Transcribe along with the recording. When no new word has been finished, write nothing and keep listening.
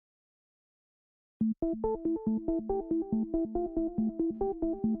The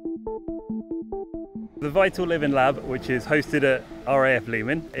Vital Living Lab, which is hosted at RAF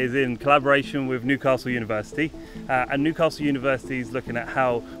Leeming, is in collaboration with Newcastle University, and Newcastle University is looking at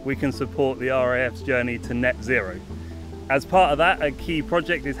how we can support the RAF's journey to net zero. As part of that, a key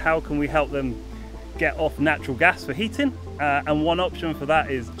project is how can we help them get off natural gas for heating, and one option for that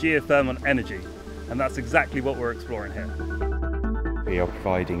is geothermal energy, and that's exactly what we're exploring here. We are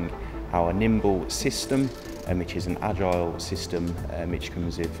providing our nimble system, which is an agile system which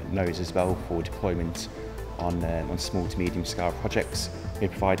comes with nodes as well for deployment on small to medium scale projects. We're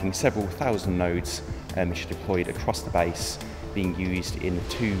providing several thousand nodes which are deployed across the base, being used in a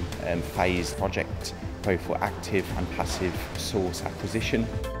two-phase project, both for active and passive source acquisition.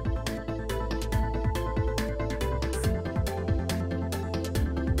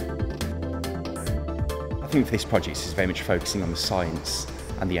 I think for this project is very much focusing on the science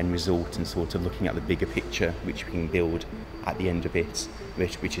and the end result, and sort of looking at the bigger picture which we can build at the end of it,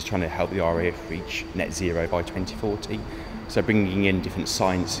 which is trying to help the RAF reach net zero by 2040. So bringing in different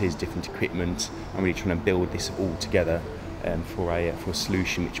sciences, different equipment, and really trying to build this all together for a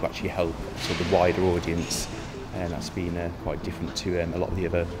solution which will actually help sort of the wider audience, and that's been quite different to a lot of the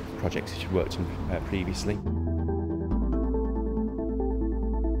other projects which we've worked on previously.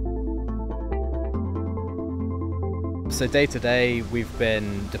 So day to day we've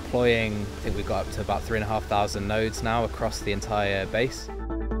been deploying, I think we've got up to about 3,500 nodes now across the entire base.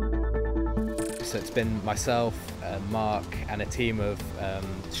 So it's been myself, Mark and a team of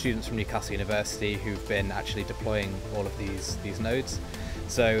students from Newcastle University who've been actually deploying all of these nodes.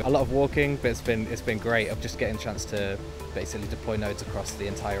 So a lot of walking, but it's been great of just getting a chance to basically deploy nodes across the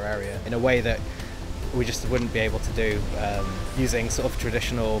entire area in a way that we just wouldn't be able to do using sort of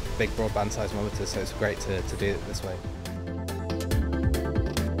traditional big broadband seismometers, so it's great to do it this way.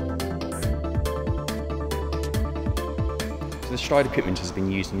 So the Stryde equipment has been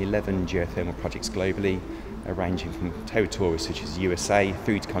used in 11 geothermal projects globally, ranging from territories such as USA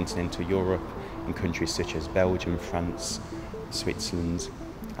through to continental Europe, in countries such as Belgium, France, Switzerland,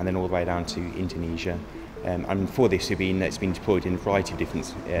 and then all the way down to Indonesia. And for this, it's been deployed in a variety of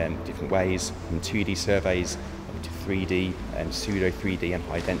different ways, from 2D surveys up to 3D, pseudo 3D and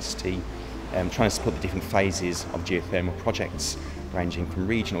high density, trying to support the different phases of geothermal projects, ranging from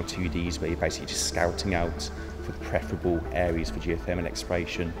regional 2Ds, where you're basically just scouting out for preferable areas for geothermal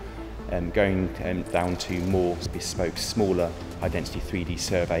exploration, going down to more bespoke, smaller high density 3D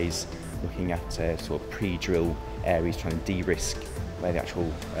surveys, looking at sort of pre-drill areas, trying to de-risk where the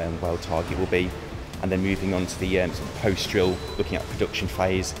actual well target will be. And then moving on to the sort of post-drill, looking at production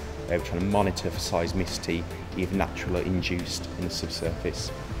phase, where we're trying to monitor for seismicity, either natural or induced in the subsurface.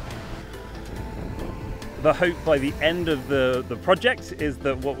 The hope by the end of the project is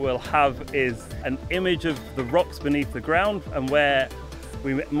that what we'll have is an image of the rocks beneath the ground, and where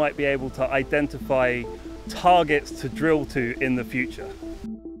we might be able to identify targets to drill to in the future.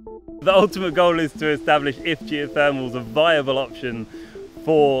 The ultimate goal is to establish if geothermal is a viable option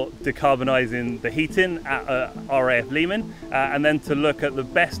for decarbonising the heating at RAF Leeming, and then to look at the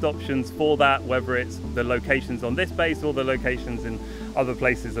best options for that, whether it's the locations on this base or the locations in other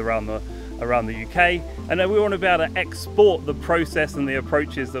places around the UK. And then we want to be able to export the process and the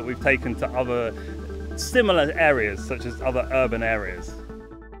approaches that we've taken to other similar areas, such as other urban areas.